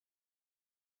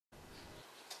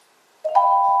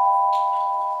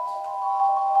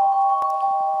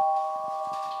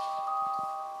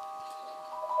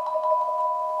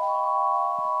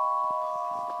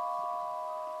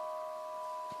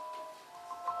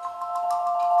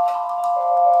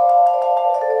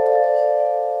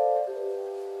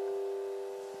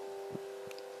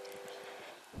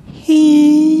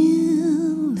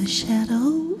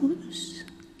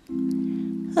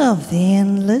of the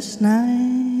endless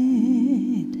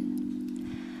night.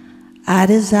 I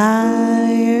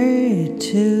desire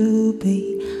to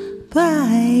be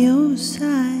by your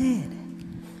side,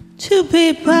 to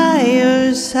be by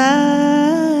your side,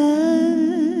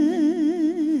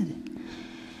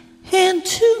 and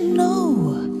to know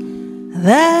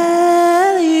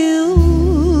that you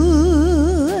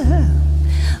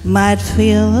might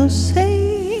feel the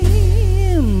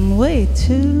same way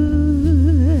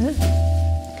too,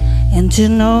 and to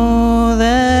know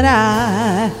that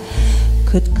I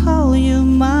could call you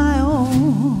my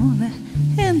own,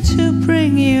 and to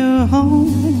bring you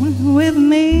home with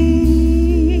me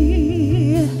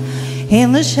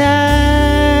in the shadows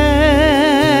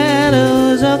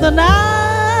of the night.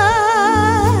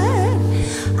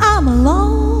 I'm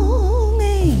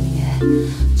longing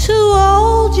to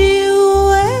hold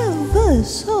you ever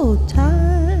so tight.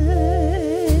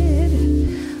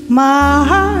 My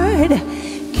heart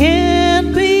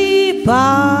can't be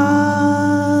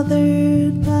bothered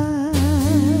by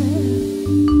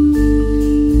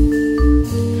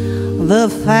the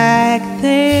fact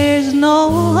there's no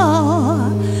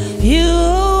you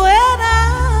and I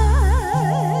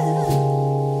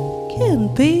can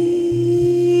be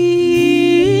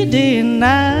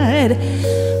denied.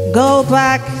 Go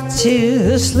back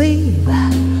to sleep,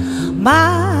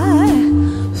 my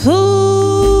foolish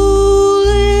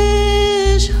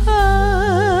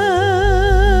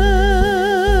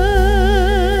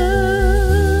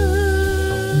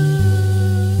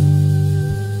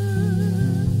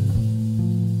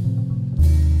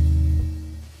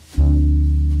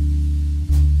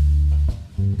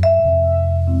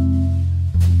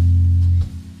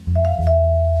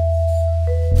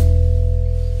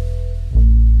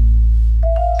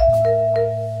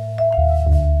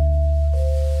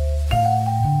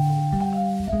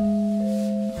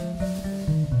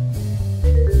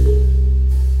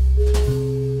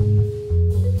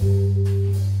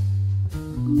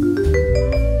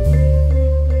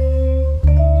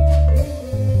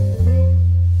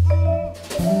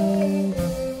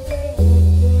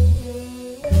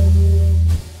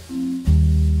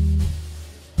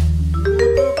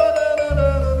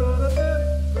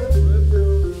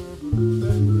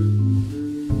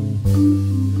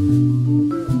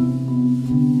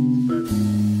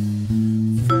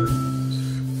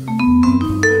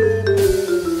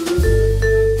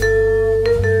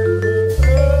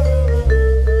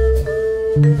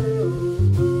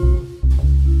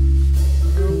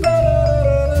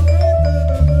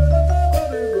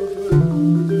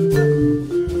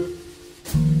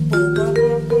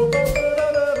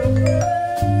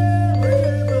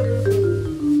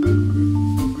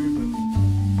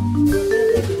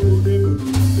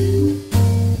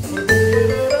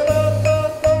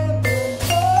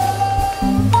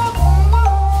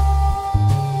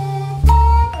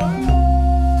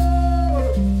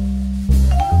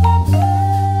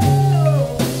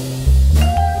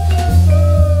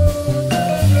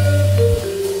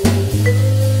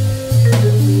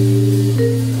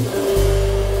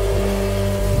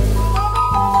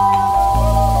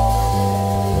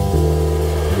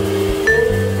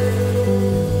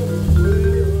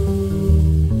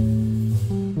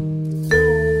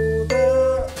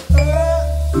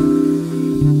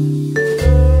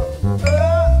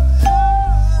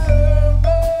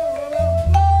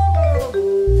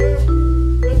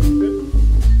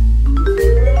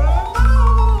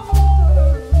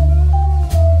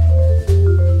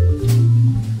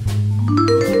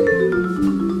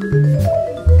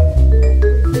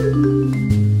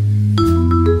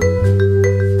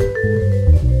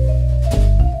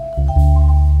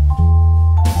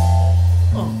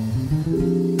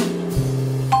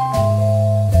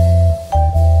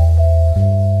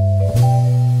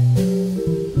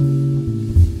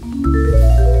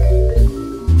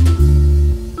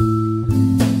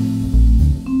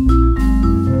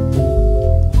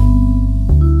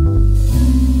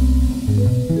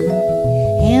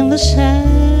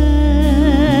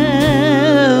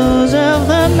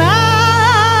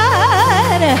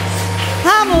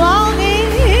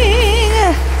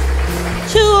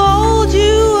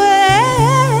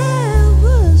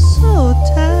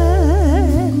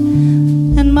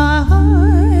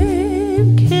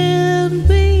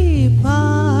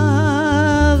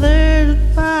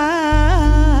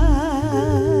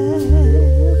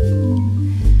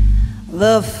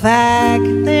the fact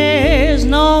there's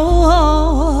no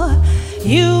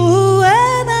you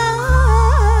and I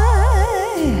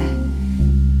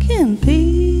can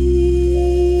be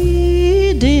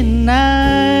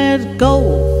denied.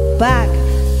 Go back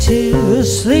to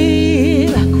sleep.